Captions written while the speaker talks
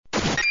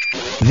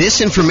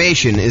This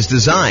information is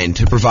designed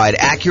to provide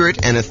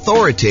accurate and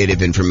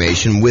authoritative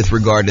information with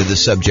regard to the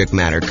subject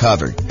matter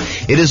covered.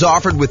 It is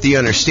offered with the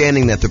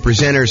understanding that the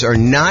presenters are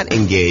not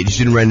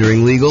engaged in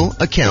rendering legal,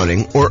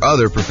 accounting, or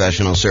other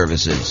professional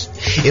services.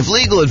 If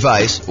legal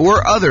advice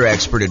or other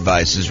expert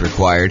advice is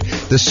required,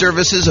 the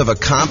services of a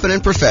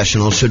competent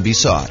professional should be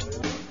sought.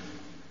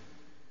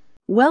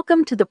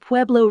 Welcome to the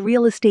Pueblo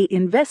Real Estate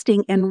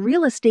Investing and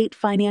Real Estate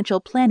Financial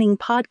Planning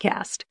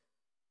podcast.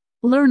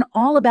 Learn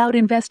all about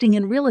investing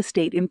in real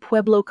estate in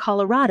Pueblo,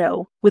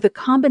 Colorado, with a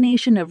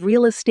combination of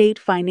real estate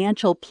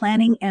financial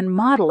planning and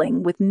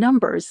modeling with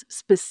numbers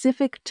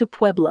specific to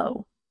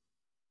Pueblo.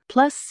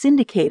 Plus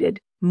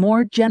syndicated,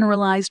 more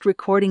generalized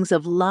recordings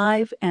of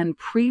live and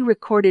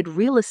pre-recorded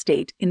real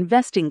estate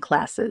investing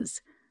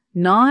classes,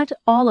 not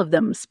all of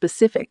them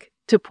specific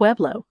to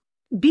Pueblo.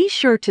 Be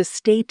sure to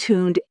stay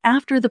tuned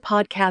after the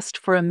podcast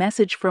for a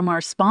message from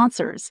our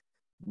sponsors.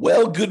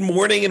 Well, good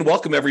morning and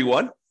welcome,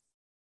 everyone.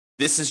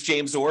 This is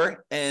James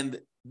Orr,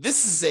 and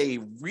this is a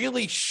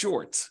really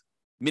short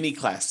mini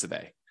class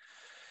today.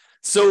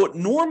 So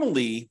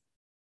normally,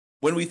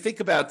 when we think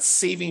about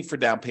saving for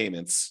down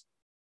payments,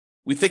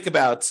 we think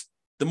about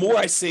the more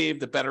I save,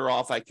 the better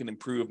off I can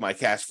improve my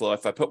cash flow.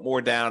 If I put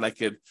more down, I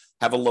could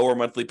have a lower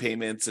monthly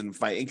payment, and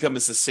if my income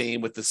is the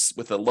same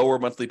with a lower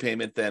monthly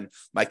payment, then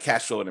my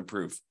cash flow would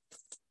improve.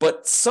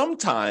 But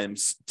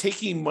sometimes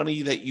taking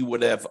money that you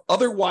would have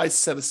otherwise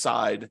set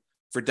aside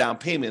for down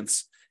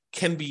payments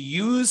can be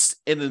used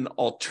in an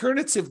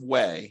alternative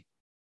way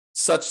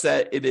such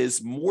that it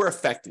is more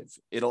effective.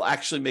 It'll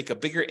actually make a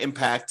bigger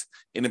impact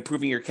in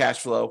improving your cash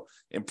flow,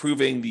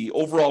 improving the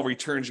overall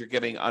returns you're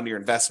getting on your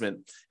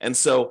investment. And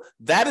so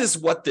that is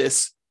what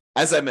this,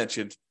 as I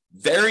mentioned,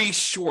 very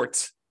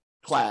short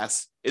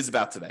class is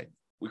about today.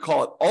 We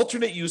call it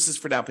alternate uses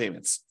for down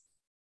payments.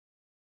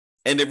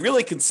 And it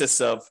really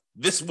consists of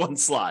this one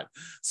slide.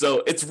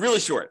 So it's really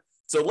short.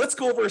 So let's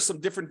go over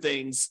some different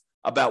things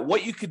about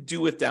what you could do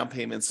with down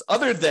payments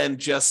other than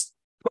just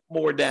put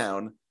more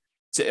down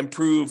to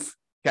improve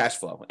cash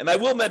flow. And I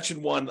will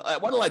mention one. Why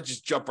don't I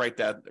just jump right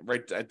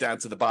down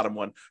to the bottom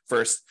one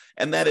first?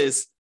 And that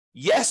is,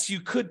 yes, you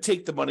could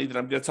take the money that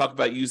I'm going to talk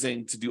about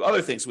using to do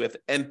other things with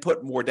and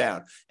put more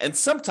down. And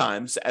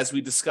sometimes, as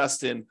we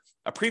discussed in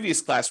a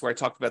previous class where I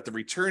talked about the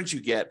returns you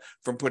get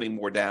from putting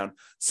more down,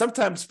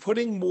 sometimes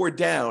putting more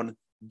down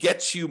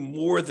gets you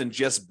more than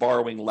just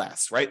borrowing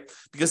less, right?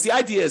 Because the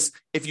idea is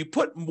if you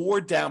put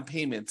more down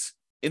payment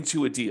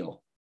into a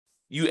deal,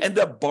 you end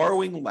up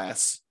borrowing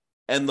less,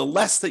 and the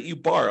less that you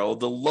borrow,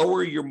 the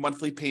lower your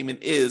monthly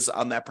payment is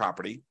on that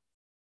property.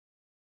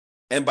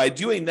 And by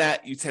doing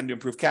that, you tend to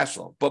improve cash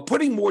flow. But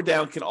putting more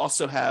down can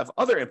also have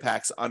other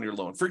impacts on your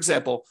loan. For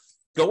example,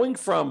 going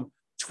from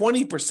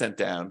 20%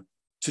 down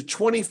to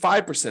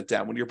 25%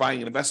 down when you're buying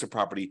an investment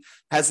property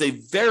has a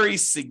very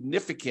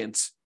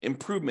significant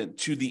improvement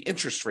to the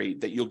interest rate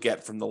that you'll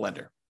get from the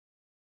lender.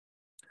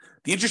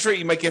 The interest rate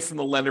you might get from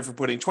the lender for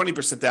putting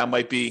 20% down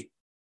might be,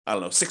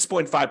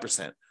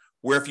 6.5%.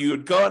 Where if you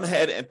had gone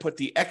ahead and put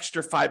the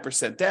extra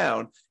 5%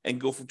 down and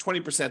go from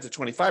 20% to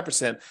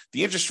 25%,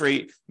 the interest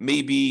rate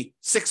may be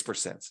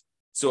 6%.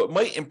 So it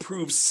might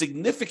improve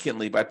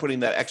significantly by putting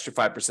that extra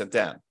 5%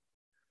 down.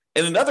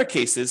 And in other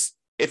cases,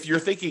 if you're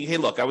thinking, hey,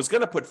 look, I was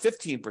going to put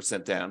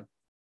 15% down,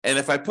 and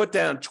if I put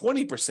down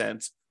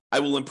 20%, I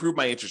will improve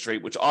my interest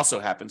rate, which also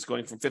happens.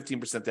 Going from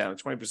 15% down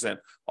to 20%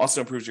 also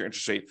improves your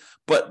interest rate.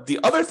 But the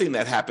other thing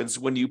that happens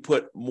when you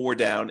put more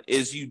down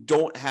is you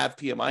don't have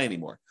PMI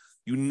anymore.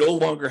 You no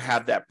longer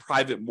have that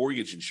private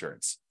mortgage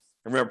insurance.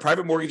 Remember,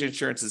 private mortgage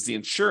insurance is the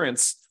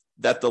insurance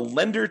that the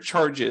lender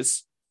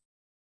charges,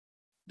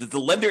 that the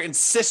lender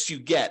insists you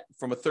get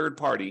from a third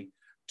party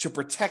to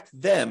protect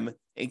them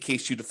in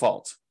case you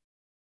default.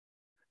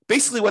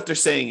 Basically, what they're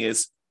saying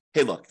is,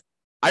 hey, look,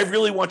 I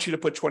really want you to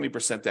put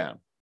 20% down.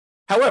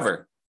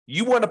 However,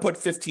 you want to put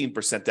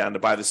 15% down to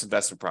buy this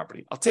investment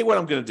property. I'll tell you what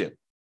I'm going to do.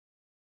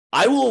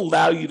 I will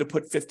allow you to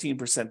put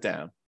 15%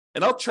 down,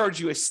 and I'll charge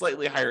you a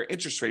slightly higher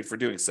interest rate for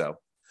doing so.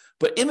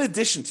 But in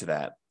addition to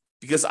that,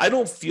 because I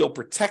don't feel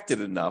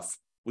protected enough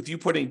with you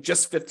putting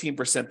just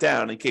 15%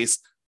 down in case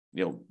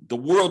the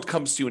world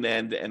comes to an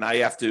end and I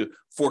have to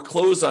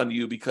foreclose on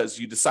you because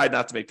you decide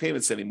not to make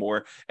payments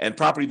anymore and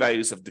property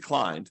values have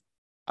declined,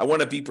 I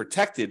want to be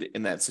protected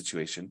in that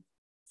situation.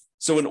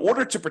 So in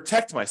order to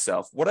protect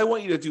myself, what I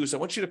want you to do is I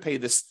want you to pay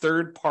this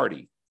third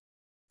party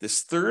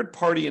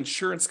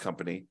insurance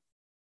company.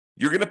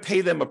 You're going to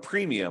pay them a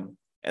premium,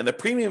 and the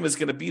premium is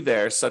going to be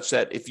there such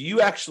that if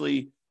you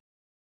actually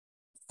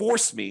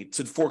force me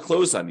to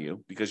foreclose on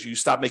you because you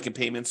stop making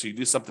payments or you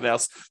do something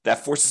else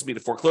that forces me to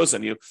foreclose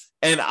on you,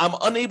 and I'm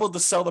unable to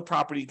sell the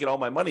property, get all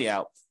my money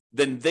out,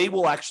 then they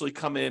will actually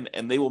come in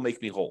and they will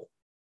make me whole.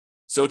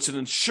 So it's an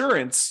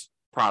insurance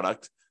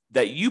product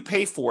that you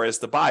pay for as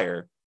the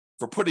buyer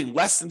for putting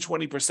less than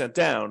 20%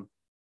 down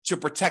to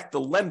protect the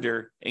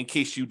lender in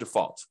case you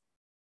default.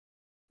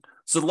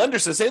 So the lender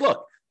says, hey,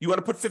 look, You want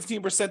to put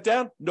 15%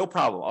 down? No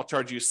problem. I'll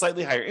charge you a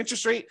slightly higher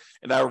interest rate,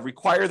 and I will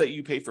require that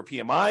you pay for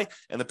PMI,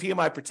 and the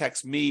PMI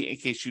protects me in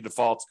case you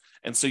default.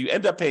 And so you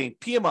end up paying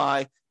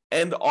PMI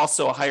and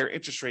also a higher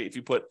interest rate if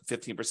you put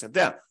 15%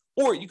 down.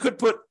 Or you could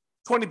put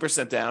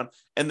 20% down,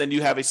 and then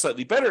you have a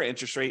slightly better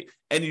interest rate,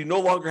 and you no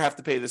longer have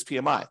to pay this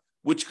PMI,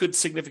 which could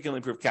significantly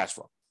improve cash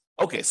flow.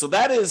 Okay, so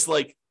that is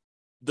like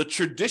the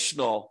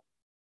traditional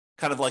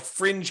kind of like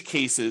fringe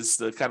cases,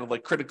 the kind of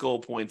like critical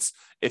points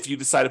if you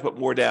decide to put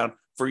more down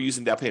for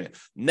using down payment.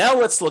 Now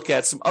let's look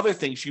at some other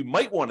things you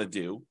might want to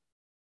do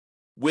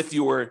with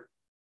your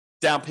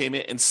down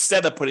payment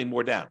instead of putting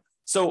more down.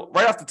 So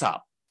right off the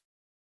top,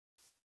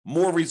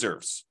 more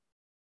reserves.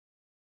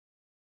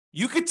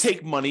 You could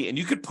take money and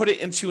you could put it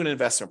into an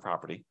investment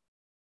property.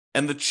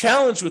 And the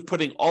challenge with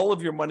putting all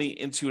of your money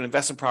into an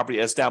investment property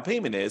as down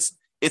payment is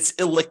it's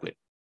illiquid.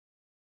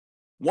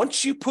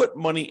 Once you put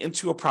money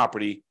into a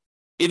property,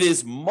 it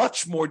is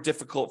much more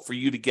difficult for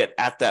you to get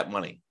at that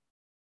money.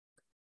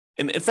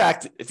 And in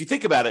fact, if you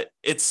think about it,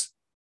 it's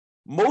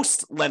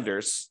most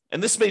lenders,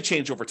 and this may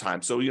change over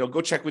time. So,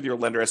 go check with your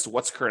lender as to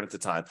what's current at the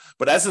time.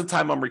 But as of the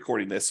time I'm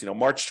recording this,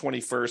 March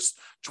 21st,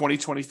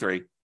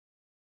 2023,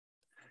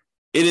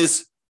 it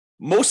is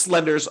most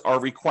lenders are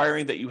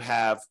requiring that you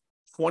have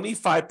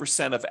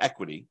 25% of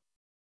equity.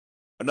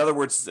 In other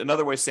words,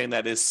 another way of saying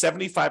that is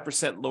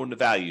 75% loan to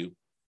value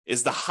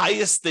is the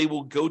highest they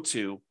will go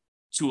to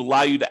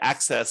allow you to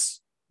access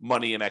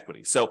money and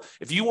equity. So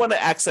if you want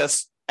to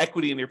access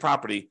equity in your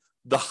property,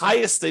 the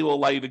highest they will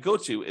allow you to go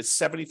to is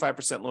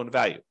 75% loan to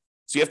value.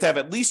 So you have to have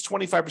at least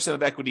 25%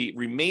 of equity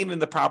remain in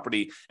the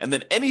property, and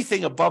then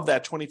anything above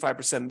that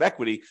 25% of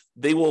equity,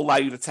 they will allow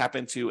you to tap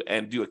into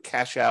and do a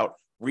cash out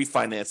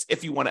refinance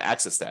if you want to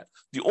access that.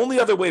 The only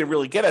other way to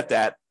really get at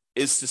that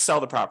is to sell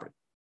the property.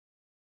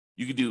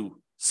 You could do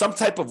some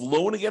type of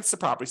loan against the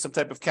property, some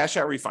type of cash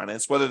out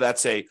refinance, whether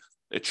that's a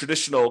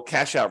traditional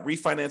cash out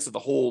refinance of the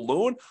whole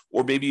loan,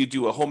 or maybe you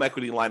do a home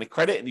equity line of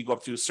credit and you go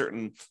up to a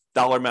certain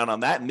dollar amount on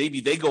that. And maybe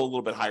they go a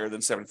little bit higher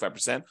than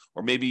 75%,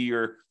 or maybe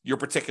your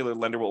particular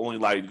lender will only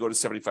allow you to go to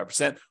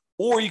 75%,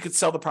 or you could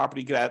sell the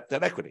property and get at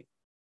that equity.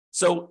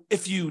 So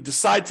if you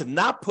decide to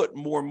not put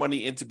more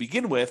money in to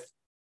begin with,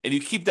 and you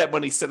keep that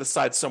money set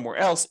aside somewhere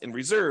else in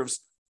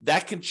reserves,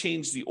 that can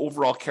change the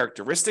overall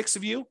characteristics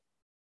of you.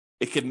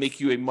 It can make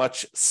you a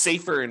much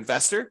safer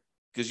investor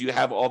because you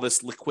have all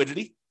this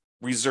liquidity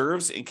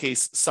reserves in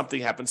case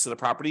something happens to the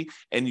property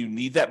and you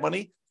need that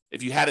money.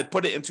 If you had to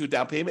put it into a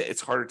down payment,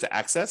 it's harder to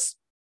access.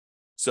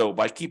 So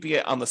by keeping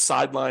it on the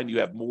sideline, you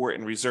have more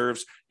in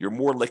reserves, you're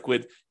more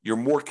liquid, you're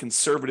more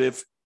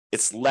conservative,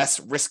 it's less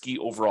risky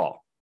overall.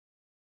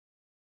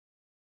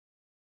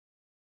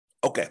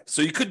 Okay,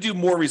 so you could do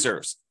more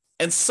reserves.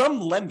 And some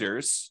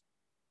lenders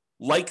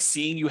like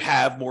seeing you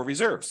have more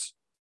reserves.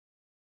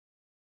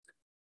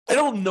 I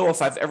don't know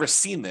if I've ever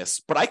seen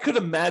this, but I could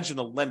imagine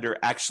a lender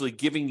actually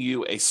giving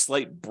you a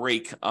slight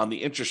break on the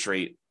interest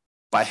rate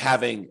by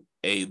having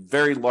a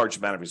very large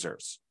amount of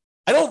reserves.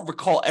 I don't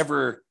recall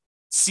ever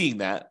seeing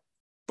that,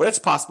 but it's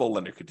possible a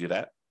lender could do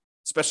that,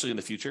 especially in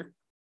the future,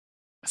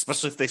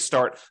 especially if they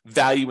start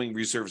valuing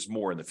reserves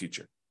more in the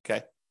future,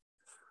 okay?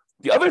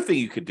 The other thing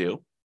you could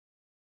do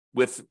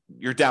with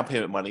your down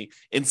payment money,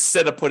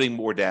 instead of putting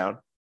more down,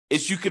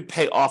 is you could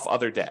pay off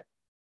other debt.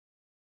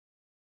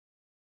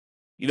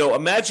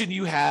 Imagine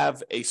you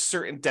have a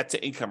certain debt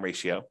to income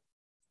ratio,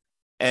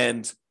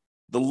 and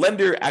the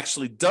lender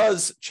actually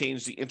does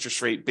change the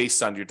interest rate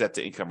based on your debt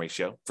to income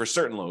ratio for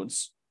certain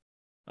loans.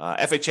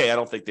 FHA, I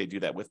don't think they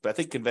do that with, but I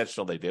think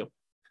conventional they do.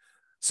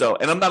 So,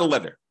 and I'm not a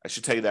lender. I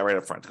should tell you that right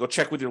up front. Go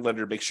check with your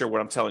lender to make sure what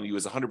I'm telling you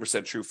is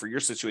 100% true for your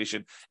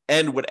situation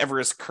and whatever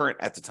is current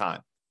at the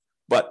time.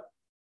 But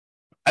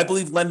I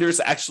believe lenders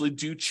actually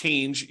do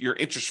change your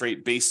interest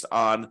rate based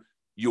on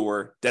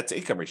your debt to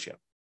income ratio.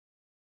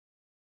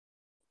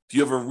 If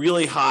you have a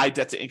really high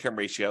debt to income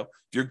ratio,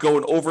 if you're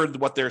going over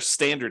what their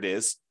standard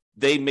is,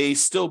 they may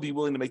still be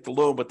willing to make the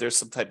loan, but there's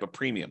some type of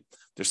premium.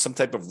 There's some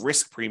type of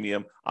risk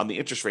premium on the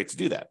interest rate to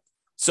do that.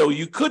 So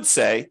you could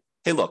say,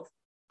 hey, look,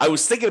 I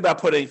was thinking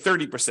about putting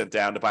 30%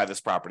 down to buy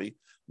this property.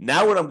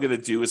 Now what I'm going to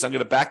do is I'm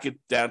going to back it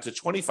down to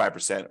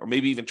 25% or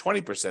maybe even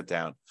 20%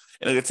 down.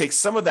 And I'm going to take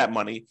some of that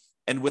money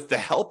and with the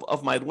help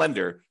of my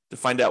lender to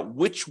find out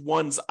which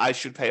ones I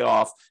should pay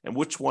off and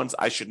which ones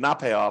I should not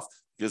pay off,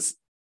 because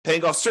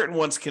paying off certain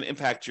ones can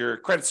impact your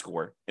credit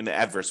score in an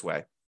adverse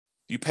way.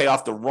 You pay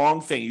off the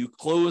wrong thing. You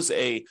close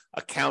a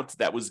account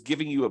that was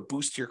giving you a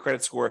boost to your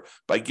credit score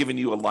by giving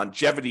you a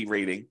longevity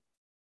rating.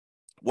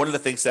 One of the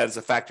things that is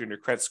a factor in your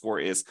credit score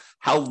is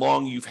how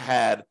long you've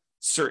had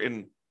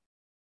certain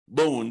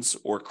loans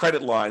or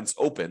credit lines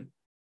open.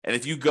 And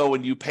if you go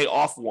and you pay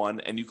off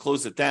one and you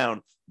close it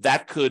down,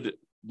 that could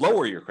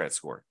lower your credit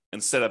score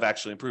instead of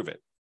actually improve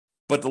it.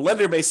 But the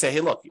lender may say,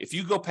 hey, look, if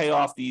you go pay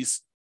off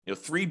these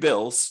 3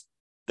 bills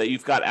that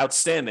you've got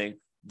outstanding,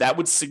 that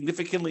would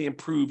significantly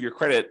improve your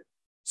credit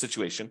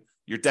situation,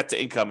 your debt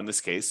to income in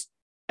this case,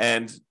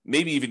 and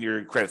maybe even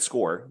your credit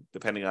score,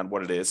 depending on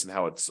what it is and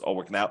how it's all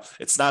working out.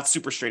 It's not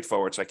super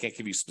straightforward, so I can't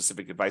give you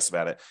specific advice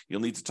about it.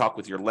 You'll need to talk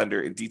with your lender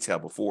in detail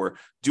before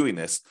doing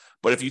this.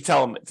 But if you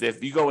tell them,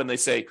 if you go and they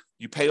say,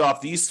 you pay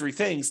off these 3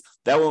 things,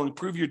 that will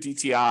improve your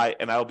DTI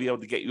and I'll be able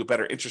to get you a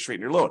better interest rate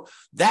in your loan.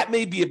 That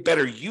may be a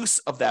better use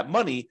of that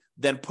money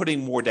than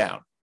putting more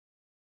down.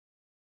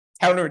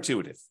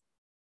 Counterintuitive.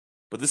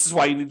 But this is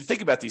why you need to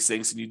think about these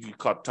things and you need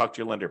to talk to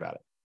your lender about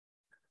it.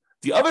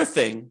 The other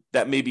thing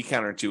that may be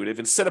counterintuitive,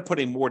 instead of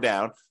putting more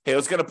down, hey, I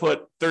was going to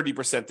put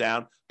 30%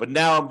 down, but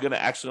now I'm going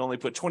to actually only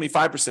put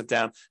 25%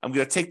 down. I'm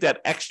going to take that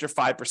extra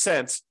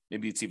 5%,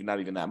 maybe it's even not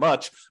even that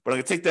much, but I'm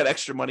going to take that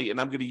extra money and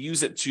I'm going to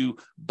use it to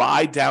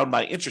buy down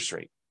my interest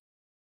rate.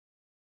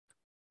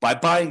 By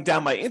buying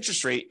down my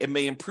interest rate, it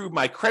may improve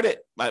my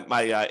credit,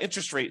 my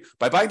interest rate.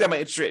 By buying down my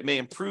interest rate, it may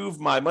improve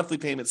my monthly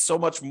payments so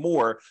much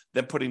more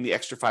than putting the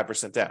extra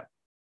 5% down.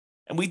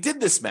 And we did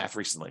this math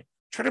recently.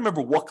 Trying to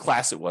remember what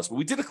class it was, but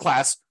we did a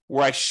class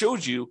where I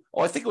showed you,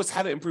 I think it was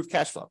how to improve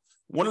cash flow.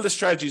 One of the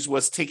strategies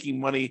was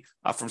taking money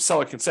from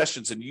seller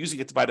concessions and using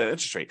it to buy down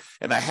interest rate.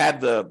 And I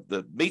had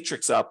the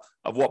matrix up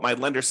of what my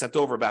lender sent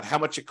over about how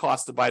much it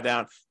costs to buy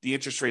down the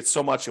interest rate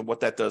so much and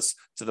what that does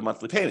to the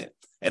monthly payment.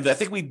 And I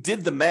think we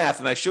did the math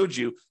and I showed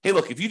you, hey,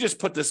 look, if you just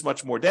put this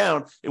much more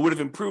down, it would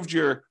have improved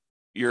your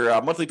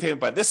monthly payment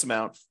by this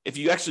amount. If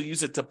you actually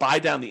use it to buy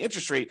down the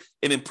interest rate,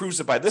 it improves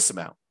it by this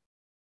amount.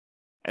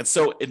 And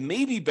so it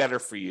may be better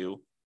for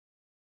you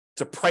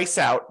to price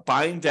out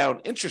buying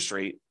down interest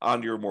rate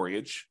on your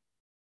mortgage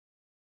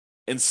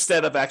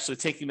instead of actually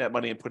taking that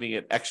money and putting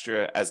it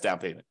extra as down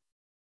payment.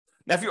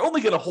 Now, if you're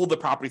only going to hold the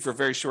property for a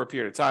very short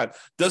period of time,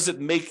 does it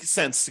make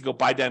sense to go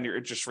buy down your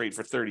interest rate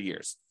for 30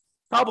 years?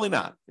 Probably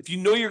not. If you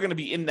know you're going to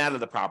be in and out of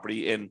the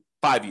property in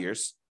 5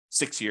 years,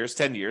 6 years,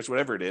 10 years,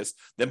 whatever it is,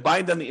 then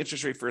buying down the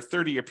interest rate for a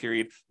 30-year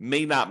period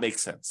may not make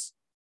sense.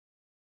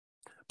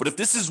 But if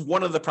this is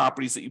one of the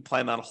properties that you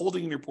plan on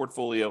holding in your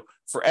portfolio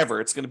forever,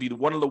 it's going to be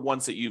one of the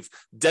ones that you've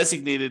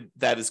designated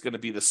that is going to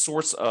be the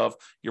source of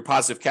your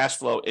positive cash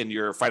flow in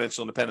your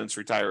financial independence,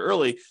 retire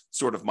early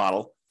sort of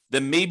model,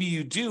 then maybe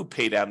you do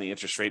pay down the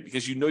interest rate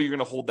because you know you're going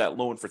to hold that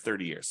loan for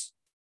 30 years.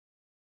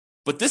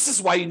 But this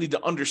is why you need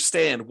to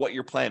understand what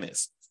your plan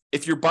is.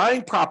 If you're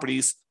buying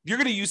properties, you're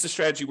going to use the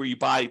strategy where you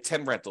buy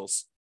 10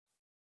 rentals,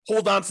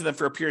 hold on to them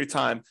for a period of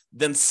time,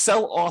 then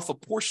sell off a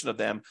portion of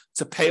them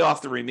to pay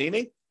off the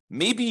remaining.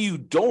 Maybe you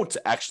don't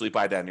actually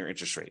buy down your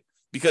interest rate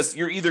because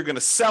you're either going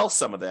to sell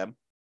some of them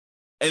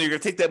and you're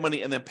going to take that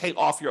money and then pay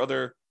off your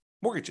other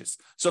mortgages.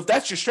 So if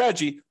that's your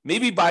strategy,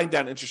 maybe buying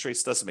down interest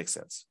rates doesn't make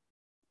sense.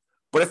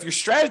 But if your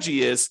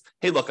strategy is,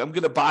 hey, look, I'm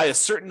going to buy a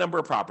certain number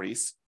of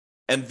properties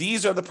and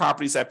these are the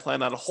properties I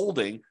plan on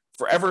holding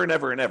forever and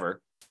ever and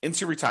ever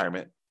into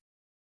retirement,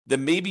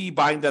 then maybe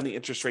buying down the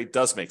interest rate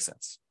does make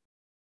sense.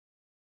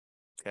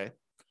 Okay.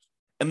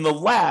 And the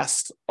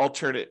last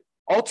alternate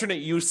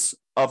use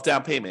of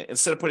down payment,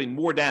 instead of putting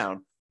more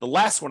down, the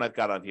last one I've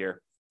got on here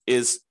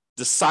is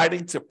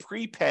deciding to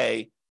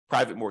prepay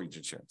private mortgage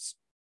insurance.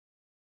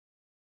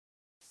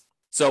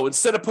 So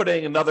instead of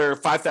putting another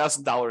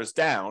 $5,000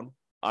 down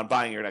on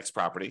buying your next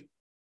property,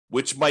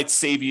 which might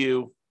save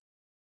you,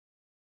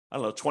 I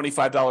don't know,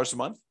 $25 a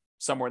month,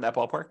 somewhere in that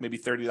ballpark, maybe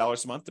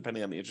 $30 a month,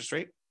 depending on the interest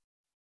rate,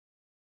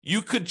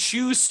 you could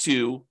choose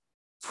to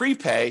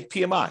prepay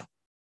PMI.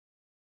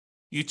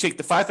 You take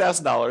the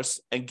 $5,000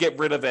 and get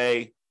rid of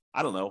a,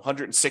 I don't know,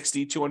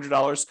 $160,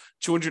 $200,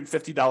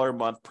 $250 a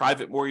month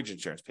private mortgage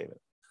insurance payment.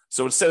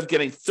 So instead of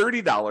getting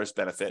 $30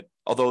 benefit,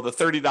 although the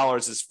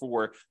 $30 is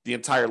for the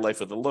entire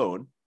life of the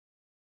loan,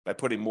 by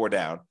putting more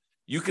down,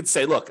 you could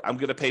say, look, I'm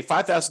going to pay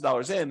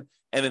 $5,000 in,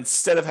 and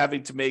instead of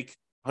having to make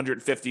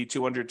 $150,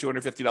 $200,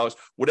 $250,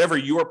 whatever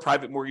your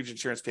private mortgage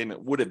insurance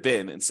payment would have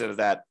been, instead of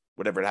that,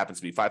 whatever it happens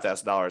to be,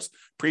 $5,000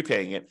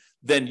 prepaying it,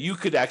 then you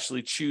could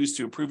actually choose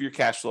to improve your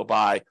cash flow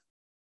by,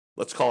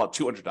 let's call it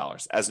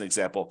 $200 as an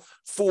example,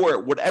 for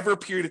whatever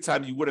period of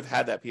time you would have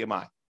had that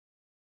PMI.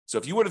 So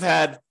if you would have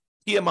had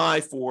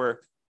PMI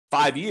for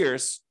 5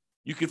 years,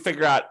 you could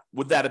figure out,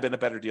 would that have been a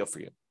better deal for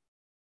you?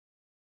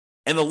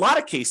 In a lot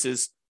of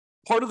cases,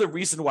 part of the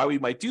reason why we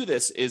might do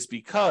this is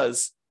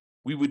because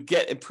we would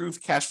get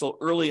improved cash flow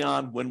early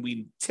on when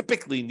we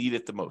typically need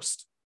it the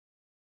most.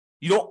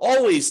 You don't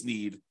always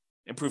need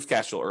improved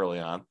cash flow early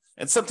on.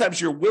 And sometimes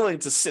you're willing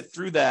to sit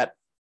through that,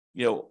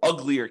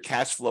 uglier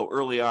cash flow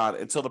early on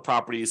until the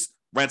property's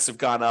rents have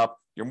gone up.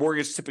 Your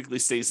mortgage typically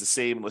stays the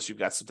same unless you've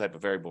got some type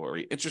of variable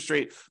rate interest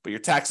rate, but your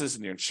taxes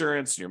and your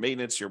insurance, and your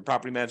maintenance, your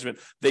property management,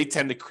 they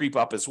tend to creep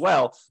up as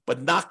well,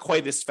 but not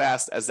quite as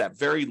fast as that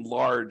very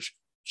large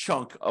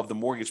chunk of the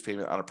mortgage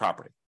payment on a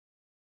property.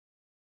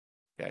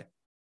 Okay.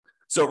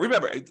 So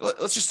remember,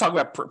 let's just talk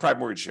about private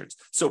mortgage insurance.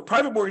 So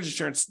private mortgage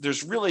insurance,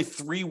 there's really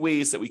 3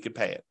 ways that we could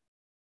pay it.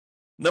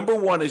 Number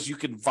one is you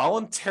can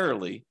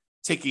voluntarily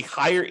take a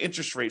higher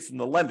interest rate from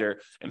the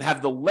lender and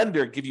have the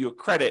lender give you a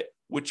credit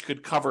which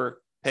could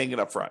cover paying it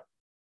up front.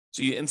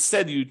 So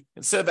instead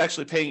of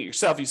actually paying it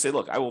yourself, you say,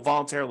 look, I will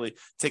voluntarily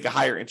take a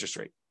higher interest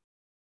rate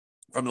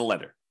from the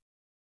lender.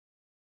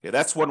 Okay,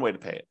 that's one way to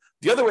pay it.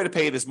 The other way to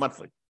pay it is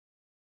monthly.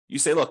 You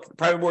say, look,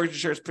 private mortgage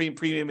insurance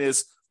premium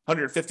is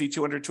 $150,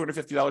 $200,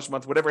 $250 a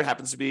month, whatever it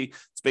happens to be.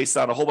 It's based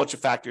on a whole bunch of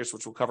factors,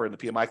 which we'll cover in the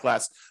PMI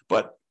class.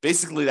 But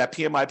basically that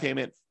PMI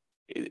payment,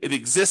 it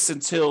exists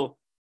until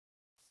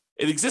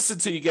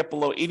you get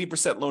below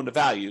 80% loan to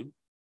value,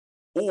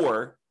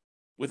 or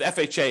with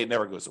FHA, it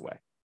never goes away.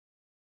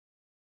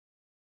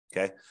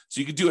 Okay. So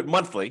you can do it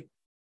monthly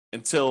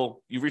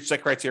until you reach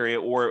that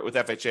criteria, or with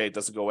FHA, it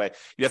doesn't go away.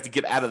 You have to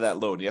get out of that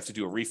loan. You have to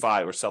do a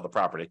refi or sell the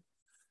property,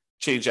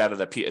 change out of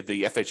the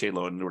FHA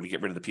loan in order to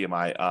get rid of the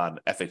PMI on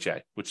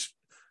FHA, which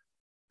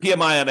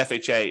PMI on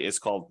FHA is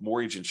called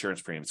mortgage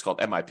insurance premium. It's called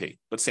MIP,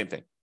 but same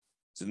thing.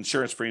 It's an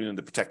insurance premium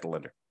to protect the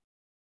lender.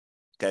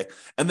 Okay.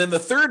 And then the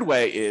third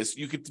way is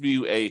you could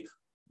do a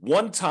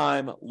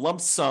one-time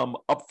lump sum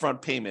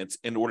upfront payment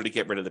in order to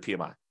get rid of the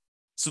PMI.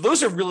 So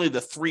those are really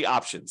the three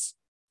options.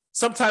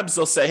 Sometimes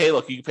they'll say, hey,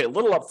 look, you can pay a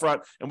little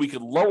upfront and we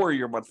could lower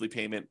your monthly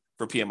payment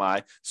for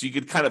PMI. So you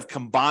could kind of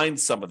combine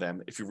some of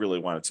them if you really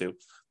wanted to.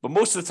 But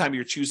most of the time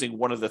you're choosing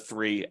one of the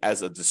three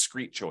as a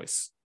discrete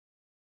choice.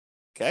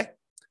 Okay.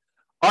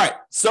 All right.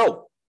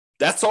 So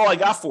that's all I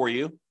got for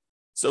you.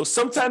 So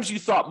sometimes you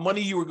thought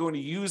money you were going to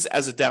use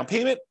as a down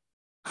payment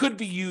could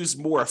be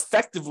used more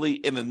effectively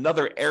in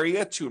another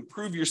area to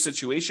improve your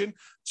situation,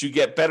 to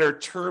get better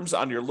terms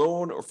on your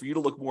loan, or for you to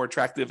look more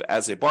attractive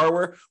as a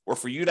borrower, or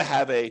for you to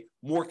have a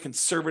more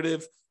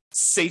conservative,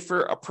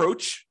 safer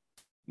approach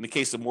in the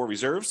case of more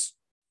reserves.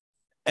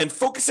 And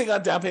focusing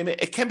on down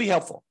payment, it can be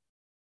helpful,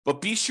 but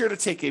be sure to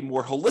take a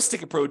more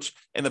holistic approach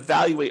and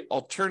evaluate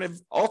alternate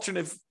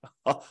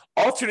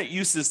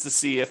uses to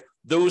see if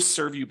those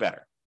serve you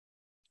better.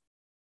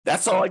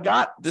 That's all I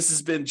got. This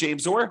has been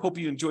James Orr. Hope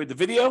you enjoyed the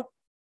video.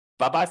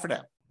 Bye-bye for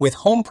now. With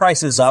home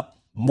prices up,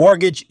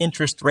 mortgage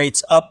interest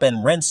rates up,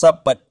 and rents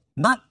up, but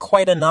not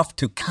quite enough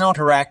to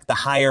counteract the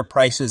higher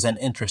prices and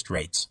interest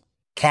rates,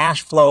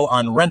 cash flow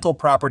on rental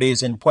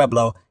properties in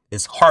Pueblo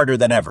is harder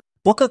than ever.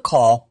 Book a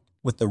call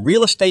with the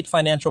Real Estate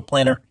Financial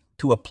Planner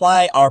to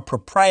apply our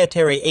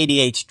proprietary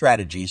 88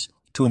 strategies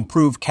to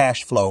improve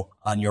cash flow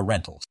on your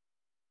rentals.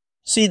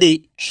 See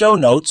the show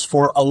notes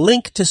for a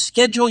link to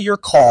schedule your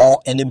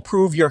call and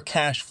improve your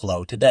cash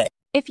flow today.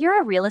 If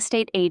you're a real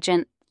estate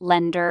agent,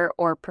 lender,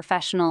 or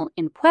professional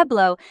in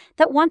Pueblo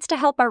that wants to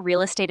help our real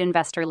estate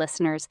investor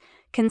listeners,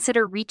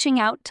 consider reaching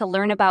out to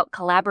learn about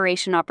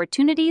collaboration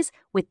opportunities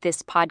with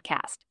this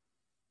podcast.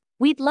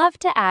 We'd love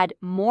to add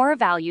more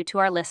value to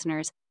our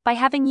listeners by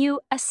having you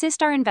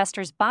assist our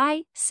investors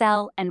buy,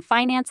 sell, and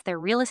finance their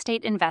real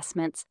estate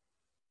investments.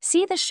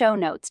 See the show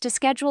notes to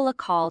schedule a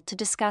call to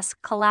discuss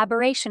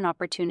collaboration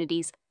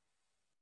opportunities